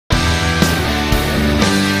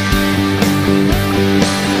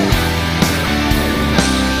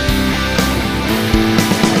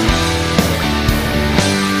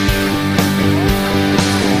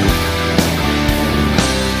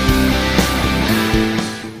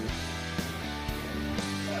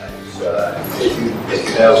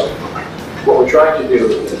know, what we're trying to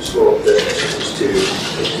do in the School of Business is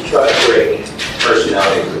to try to bring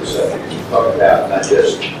personality to the subject we talk about, not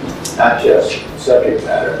just subject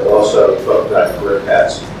matter, but also talk about career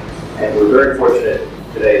paths. And we're very fortunate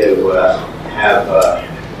today to have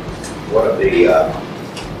one of the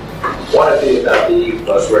about the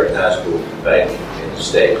most recognizable bank in the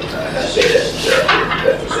state. And I say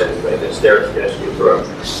that sincerely, that's Derek Finesky from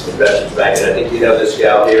Investors Bank. And I think you know this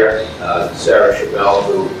gal here, Sarah Chabelle,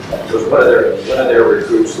 who was one of their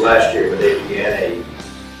recruits last year when they began a.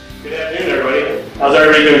 Good afternoon, everybody. How's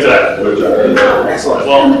everybody doing today? Good job. Excellent.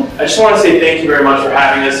 Well, I just want to say thank you very much for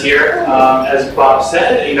having us here. As Bob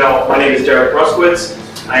said, my name is Derek Ruskowitz.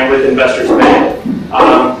 I am with Investors Bank.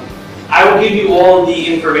 I will give you all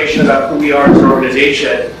the information about who we are as an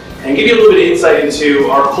organization and give you a little bit of insight into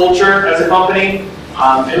our culture as a company.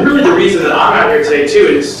 And really the reason that I'm out here today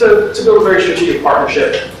too is to build a very strategic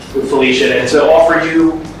partnership with Felician and to offer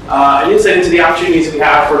you an insight into the opportunities we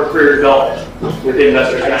have for career development within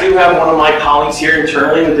Investors. I do have one of my colleagues here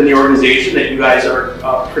internally within the organization that you guys are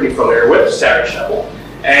pretty familiar with, Sarah Chabelle.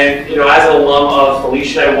 And as an alum of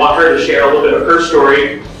Felician, I want her to share a little bit of her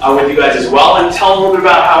story with you guys as well, and tell a little bit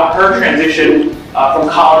about how her transition from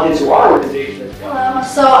college into our organization.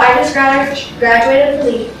 So I just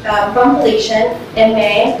graduated from Felician in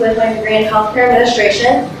May with my degree in healthcare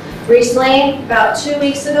administration. Recently, about 2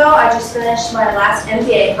 weeks ago, I just finished my last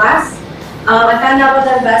MBA class. I found out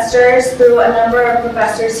with investors through a number of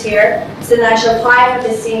professors here, so that I should apply for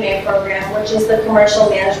the CMA program, which is the Commercial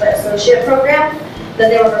Management Associate program that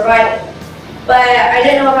they were providing. But I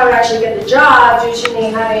didn't know if I would actually get the job due to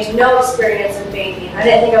me having no experience in banking. I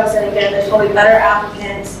didn't think I was going to get it. There's probably better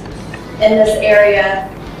applicants in this area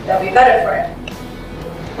that would be better for it.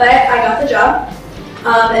 But I got the job.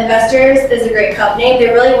 Investors is a great company.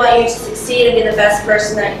 They really want you to succeed and be the best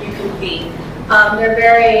person that you can be. They're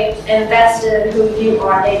very invested in who you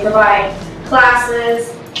are. They provide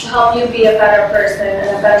classes to help you be a better person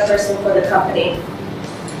and a better person for the company.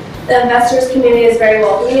 The investors community is very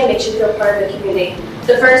welcoming and makes you feel part of the community.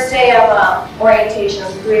 The first day of orientation,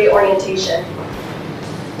 3-day orientation,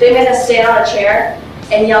 they made us stand on a chair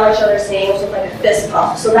and yell each other's names with like a fist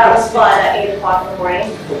pump. So that was fun at 8 o'clock in the morning.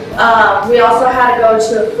 We also had to go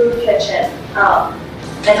to a food kitchen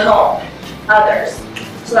and help others.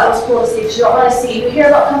 So that was cool to see, because you don't really see, you hear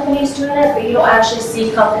about companies doing it, but you don't actually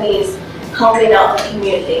see companies helping out the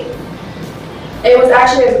community. It was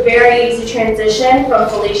actually a very easy transition from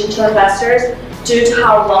Felician to Investors due to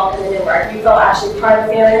how welcoming they were. You felt actually part of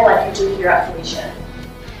the family like you do here at Felician.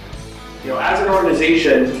 As an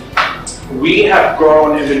organization, we have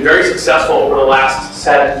grown and been very successful over the last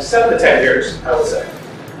 7 to 10 years, I would say.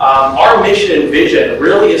 Our mission and vision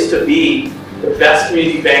really is to be the best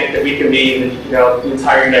community bank that we can be in the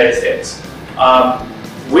entire United States.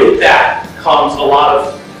 With that comes a lot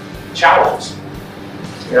of challenges.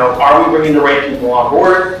 Are we bringing the right people on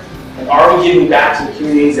board? And are we giving back to the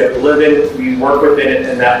communities that we live in, we work within,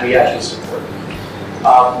 and that we actually support?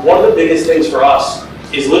 One of the biggest things for us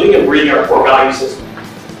is living and breathing our core value system.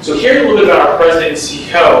 So here's a little bit about our president and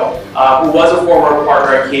CEO, who was a former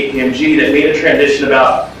partner at KPMG that made a transition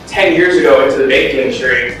about 10 years ago into the banking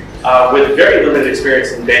industry with very limited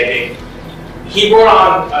experience in banking. He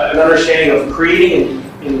brought on an understanding of creating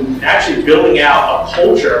and actually building out a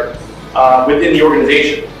culture within the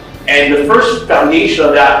organization. And the first foundation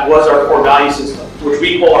of that was our core value system, which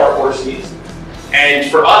we call our 4 C's. And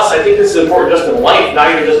for us, I think this is important just in life,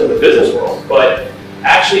 not even just in the business world, but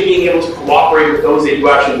actually being able to cooperate with those that you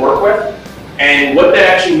actually work with. And what that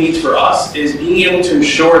actually means for us is being able to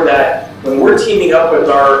ensure that when we're teaming up with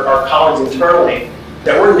our colleagues internally,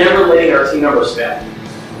 that we're never letting our team members fail.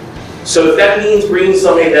 So if that means bringing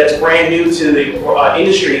somebody that's brand new to the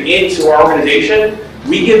industry into our organization,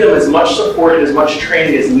 we give them as much support and as much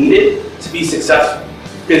training as needed to be successful.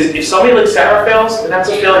 Because if somebody like Sarah fails, then that's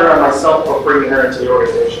a failure on myself for bringing her into the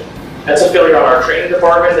organization. That's a failure on our training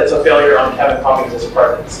department. That's a failure on Kevin Cummings as a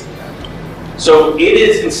president. So it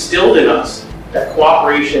is instilled in us that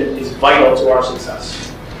cooperation is vital to our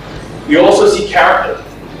success. We also see character.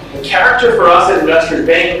 And character for us at Investors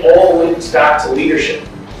Bank all links back to leadership.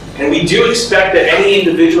 And we do expect that any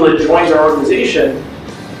individual that joins our organization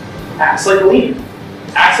acts like a leader.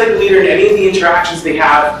 Acts like a leader in any of the interactions they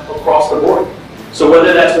have across the board. So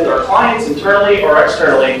whether that's with our clients internally or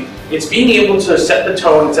externally, it's being able to set the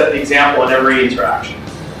tone and set the example in every interaction.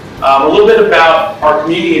 A little bit about our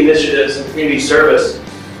community initiatives and community service.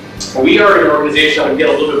 We are an organization, I'm going to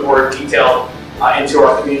get a little bit more detail into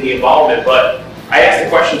our community involvement, but I asked the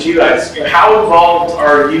question to you guys, how involved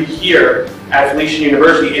are you here at Felician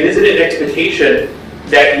University, and is it an expectation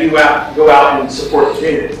that you go out and support the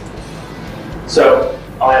community. So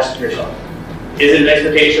I'll ask you yourself. Is it an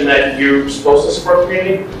expectation that you're supposed to support the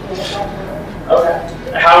community? Okay.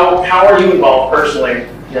 How are you involved personally,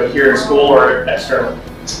 here in school or externally?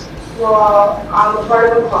 Well, I'm a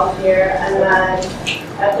part of a club here, and then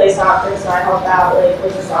I play soccer, so I help out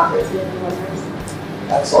with the soccer team and members.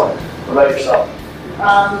 Excellent. What about yourself?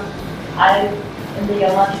 I'm in the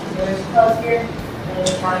Young Entrepreneurs Club here, and I'm a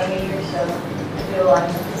accounting major, so I do a lot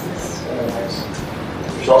of business. Very nice.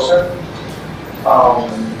 Yourself, sir?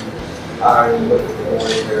 I'm looking for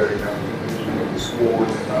the school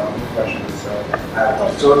and professionals.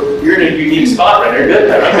 So you're in a unique spot right there.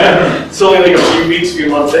 Good. It's only like a few weeks, few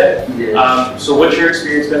months in. Yeah. So what's your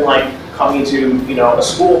experience been like coming to a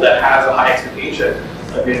school that has a high expectation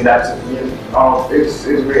of getting back to the community? It's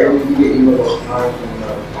great. I mean, we get emails all the time from the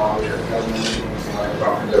college or government meetings and like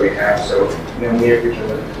problems that we have. So we are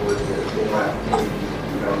looking forward to getting that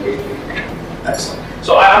engaging. Excellent.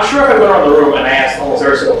 So I'm sure if I went around the room and I asked almost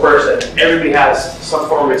every single person, everybody has some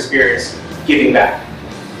form of experience giving back.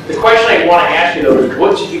 The question I want to ask you though is,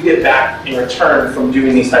 what did you get back in return from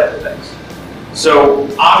doing these types of things? So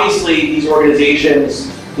obviously these organizations,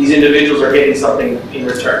 these individuals are getting something in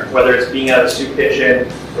return, whether it's being at a soup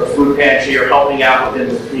kitchen or a food pantry or helping out within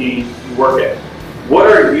the community you work in. What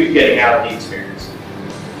are you getting out of the experience?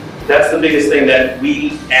 That's the biggest thing that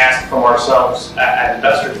we ask from ourselves at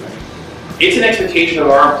Investors Bank. It's an expectation of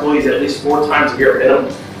our employees at least 4 times a year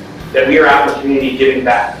minimum that we are out in the community giving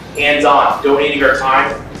back, hands-on, donating our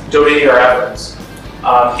time, donating our efforts.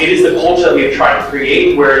 It is the culture that we have tried to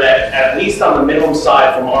create where at least on the minimum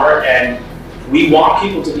side from our end, we want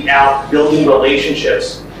people to be out building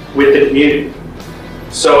relationships with the community.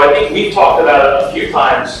 So I think we've talked about it a few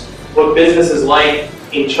times, what business is like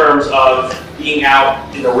in terms of being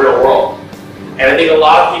out in the real world. And I think a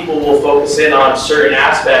lot of people will focus in on certain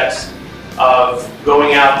aspects of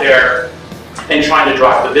going out there and trying to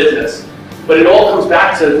drive the business. But it all comes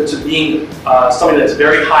back to being somebody that's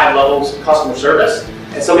very high levels of customer service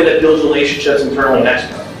and somebody that builds relationships internally and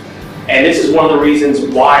externally. And this is one of the reasons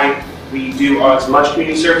why we do as much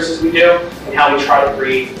community service as we do and how we try to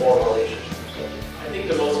create all the relationships. So I think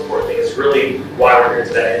the most important thing is really why we're here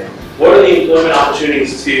today. What are the employment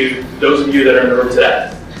opportunities to those of you that are in the room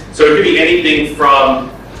today? So it could be anything from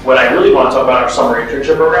what I really want to talk about, our summer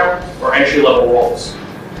internship program or entry-level roles.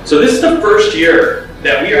 So this is the first year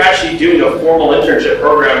that we are actually doing a formal internship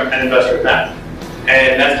program at Investors Bank.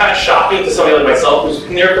 And that's kind of shocking to somebody like myself who's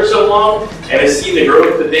been there for so long and has seen the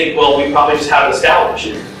growth to think, well, we probably just have it established.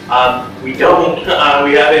 We don't.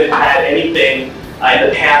 We haven't had anything in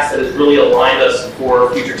the past that has really aligned us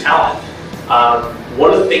for future talent.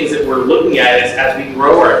 One of the things that we're looking at is as we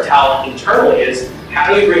grow our talent internally is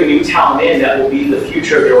how do you bring new talent in that will be the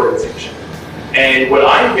future of the organization? And what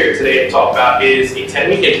I'm here today to talk about is a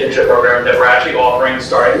 10-week internship program that we're actually offering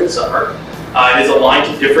starting in the summer. It is aligned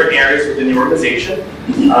to different areas within the organization.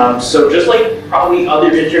 So just like probably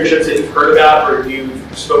other internships that you've heard about or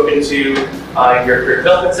you've spoken to your career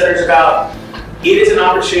development centers about, it is an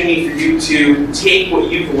opportunity for you to take what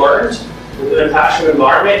you've learned within a passionate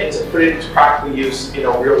environment and to put it into practical use in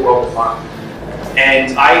a real-world environment.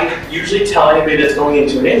 And I usually tell anybody that's going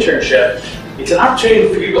into an internship, it's an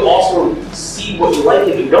opportunity for you to also see what you like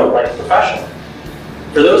and you don't like professionally.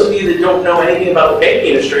 For those of you that don't know anything about the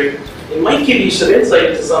banking industry, it might give you some insight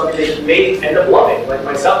into something that you may end up loving, like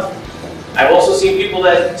myself. I've also seen people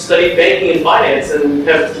that studied banking and finance and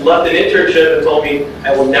have left an internship and told me,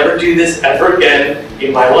 I will never do this ever again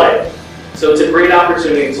in my life. So it's a great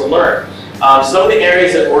opportunity to learn. Some of the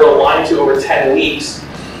areas that we're aligned to over 10 weeks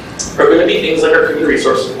are going to be things like our Human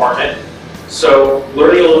Resources Department. So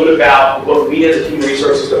learning a little bit about what we as a Human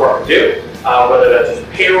Resources Department do, whether that's in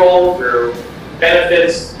payroll, through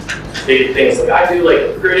benefits, things like I do,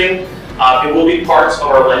 like recruiting. It will be parts of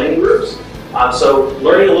our lending groups. So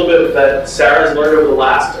learning a little bit that Sarah's learned over the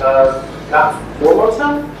last, about 4 months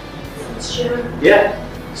now? Sure. Yeah.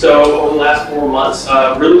 So over the last 4 months,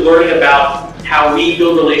 really learning about how we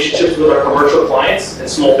build relationships with our commercial clients and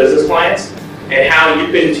small business clients, and how you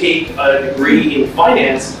can take a degree in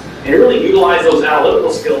finance and really utilize those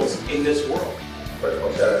analytical skills in this world. First of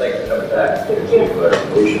all, Sarah, thanks for coming back. Felician,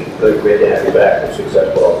 really great to have you back and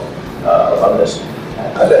successful on this.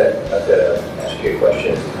 I've got to ask you a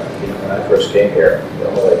question. When I first came here,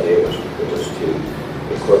 the whole idea was to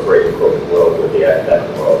incorporate the corporate world with the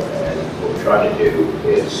academic world. And what we're trying to do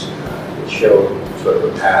is show sort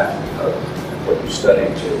of a path of what you're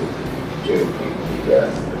studying to the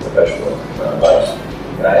professional life.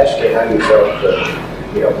 Can I ask you how you felt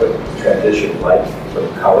you know, what transition like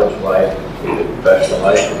from college life to professional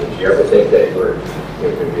life? Did you ever think that you were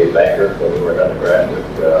going to be a banker when you were an undergraduate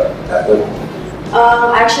athlete?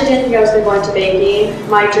 I actually didn't think I was going to go into banking.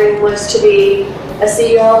 My dream was to be a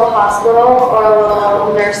CEO of a hospital or a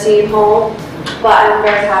little nursing home, but I'm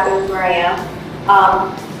very happy with where I am.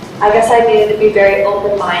 I guess I needed to be very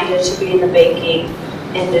open-minded to be in the banking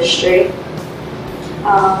industry.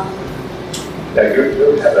 Now,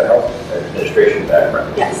 you have a health administration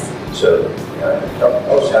background. Yes. So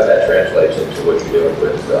tell us how that translates into what you're doing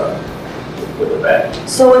with the bank.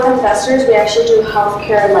 So with investors, we actually do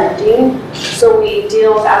healthcare lending. So we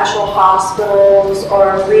deal with actual hospitals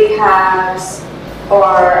or rehabs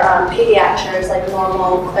or pediatrics, like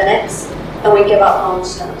normal clinics, and we give out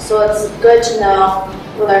loans to them. So it's good to know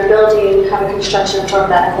when they're building, having construction for a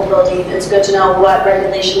medical building, it's good to know what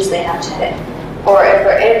regulations they have to hit. Or if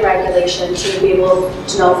they're in regulation, to be able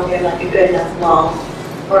to know if we're getting like a good enough loan,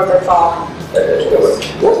 or if they're falling.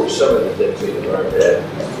 What were some of the things that you learned at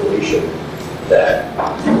Felician that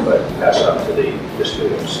you might pass on to the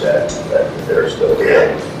students that are still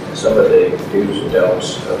here? Some of the do's and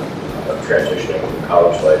don'ts of transitioning from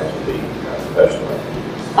college life to the professional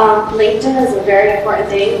life? LinkedIn is a very important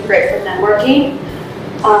thing, great for networking.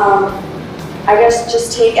 I guess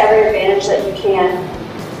just take every advantage that you can.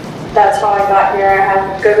 That's how I got here. I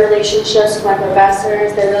have good relationships with my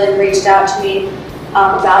professors. They really reached out to me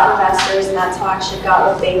about investors, and that's how I actually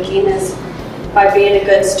got with banking, is by being a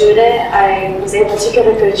good student, I was able to get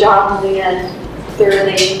a good job in the end through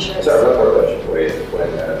relationships. So I have one more question for you. When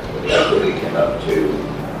the opportunity came up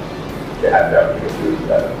to have the opportunity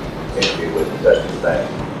to interview with Investors Bank,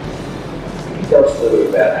 can you tell us a little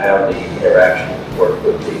bit about how the interaction worked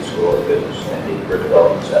with the School of Business and the Career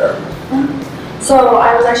Development Center? So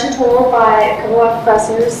I was actually told by a couple of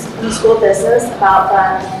professors in the School of Business about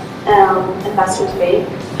the Investors Bank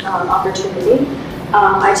opportunity.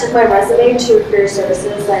 I took my resume to Career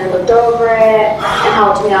Services and looked over it and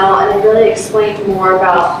helped me out, and they really explained more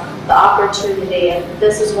about the opportunity, and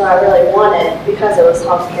this is what I really wanted because it was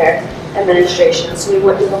healthcare administration. So we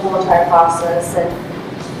went through the whole entire process, and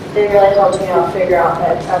they really helped me out figure out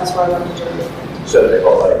that that's what I wanted to do. So the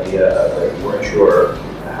whole idea of that you weren't sure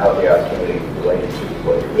how the opportunity related to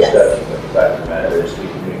what you were studying, but the fact of the matter is the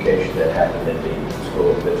communication that happened in the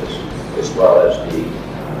School of Business, as well as the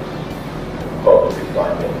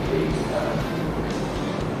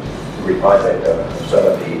refinement of some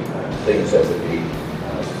of the things that would be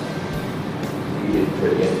needed for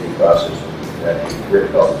the interview process, that the Career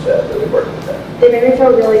Development Center really worked with that. They made me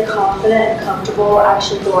feel really confident and comfortable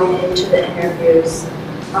actually going into the interviews.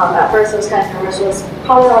 At first I was kind of nervous. It was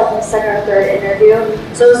probably like the second or third interview,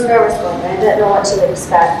 so I was nervous going in. I didn't know what to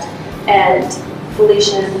expect. And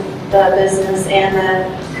Felician, the business, and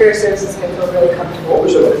the career services made me feel really comfortable. What were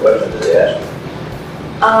some of the questions that they asked you?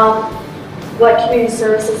 What community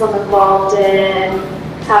services I'm involved in?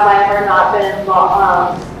 Have I ever not been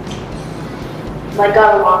involved, like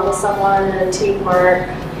got along with someone in a teamwork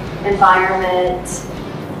environment?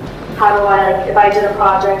 How do I, like, if I did a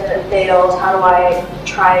project and it failed, how do I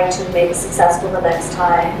try to make it successful the next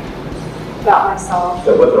time? About myself.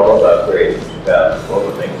 So what's it all about creating? It's about all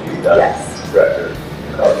the things you've done. Yes. Director,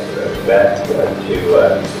 back to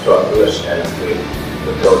talk to us, and we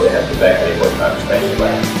look forward to having you back any more times. Thanks,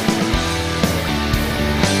 Mike.